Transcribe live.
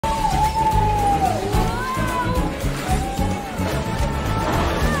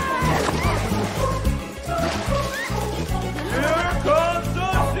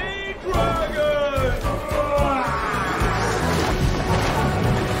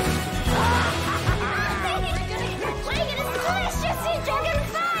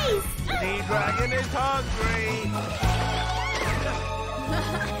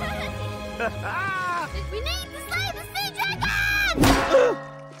We need to slay the sea dragon!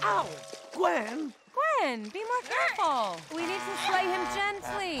 Ow! Gwen! Gwen, be more careful. We need to slay him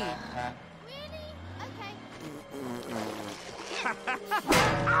gently. Really? Okay.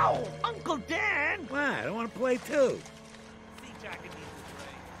 Ow! Uncle Dan! What? I want to play too. Sea dragon needs to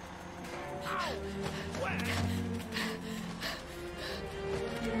play. Ow! Gwen!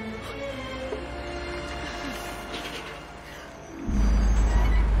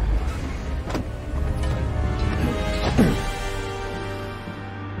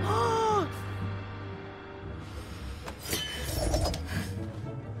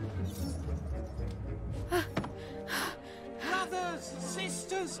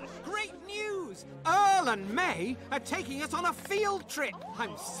 Great news! Earl and May are taking us on a field trip.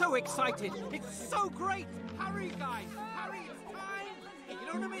 I'm so excited. It's so great. Hurry, guys. Hurry, it's time. You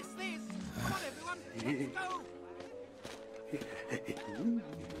don't want to miss this. Come on, everyone. Let's go.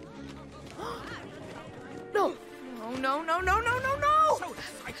 No. No, no, no, no, no, no, no! So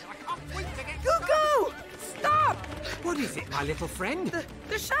excited. I can't wait to get Goo-goo! Stop! What is it, my little friend?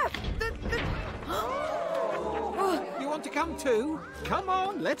 The chef! You want to come too? Come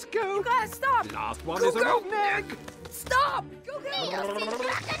on, let's go. You guys stop! Last one is a roughneck. Stop!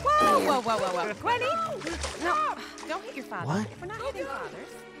 Whoa, whoa, whoa, whoa, whoa. Gwenny! No, don't hit your father. What? We're not hitting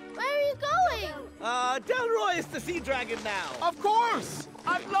fathers. Where are you going? Delroy is the sea dragon now. Of course!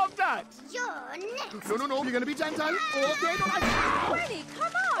 I love that! You're next. No, no, no, you're gonna be gentle. Okay, don't Gwenny,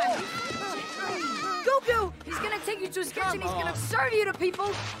 come on! Goo-goo! He's gonna take you to his kitchen. He's gonna serve you to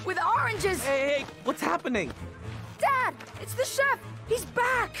people with oranges. Hey, what's happening? Dad, it's the chef. He's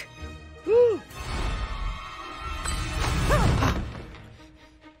back. Earl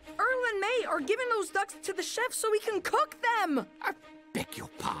and May are giving those ducks to the chef so he can cook them. I beg your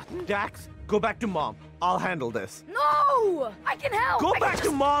pardon? Dax, go back to Mom. I'll handle this. No! I can help. Go I back can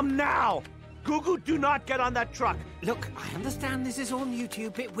to Mom now! Goo-goo, do not get on that truck. Look, I understand this is all new to you,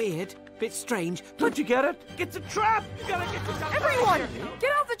 bit weird, bit strange. Don't you get it? It's a trap! You gotta get yourself... Everyone,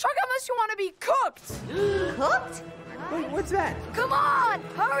 get off the truck unless you want to be cooked. Cooked? Wait, what's that? Come on,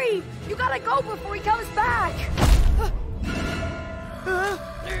 hurry! You gotta go before he comes back.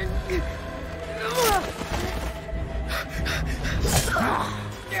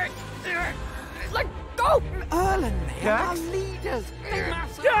 Let go! Earl and May are Dax? leaders. They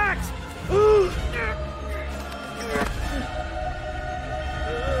must... Dax!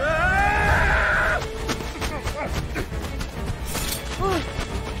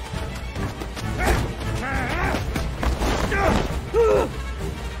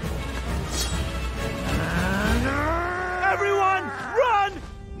 Everyone, run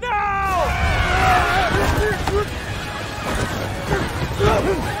now!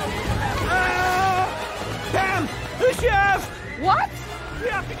 Pam, the chef! What? We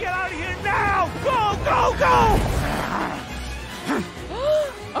have to get out of here now! Go, go, go!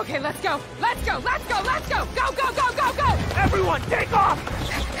 Okay, let's go. Let's go. Let's go. Let's go. Go, go, go, go, go. Everyone, take off!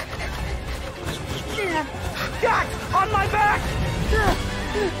 Dax, on my back!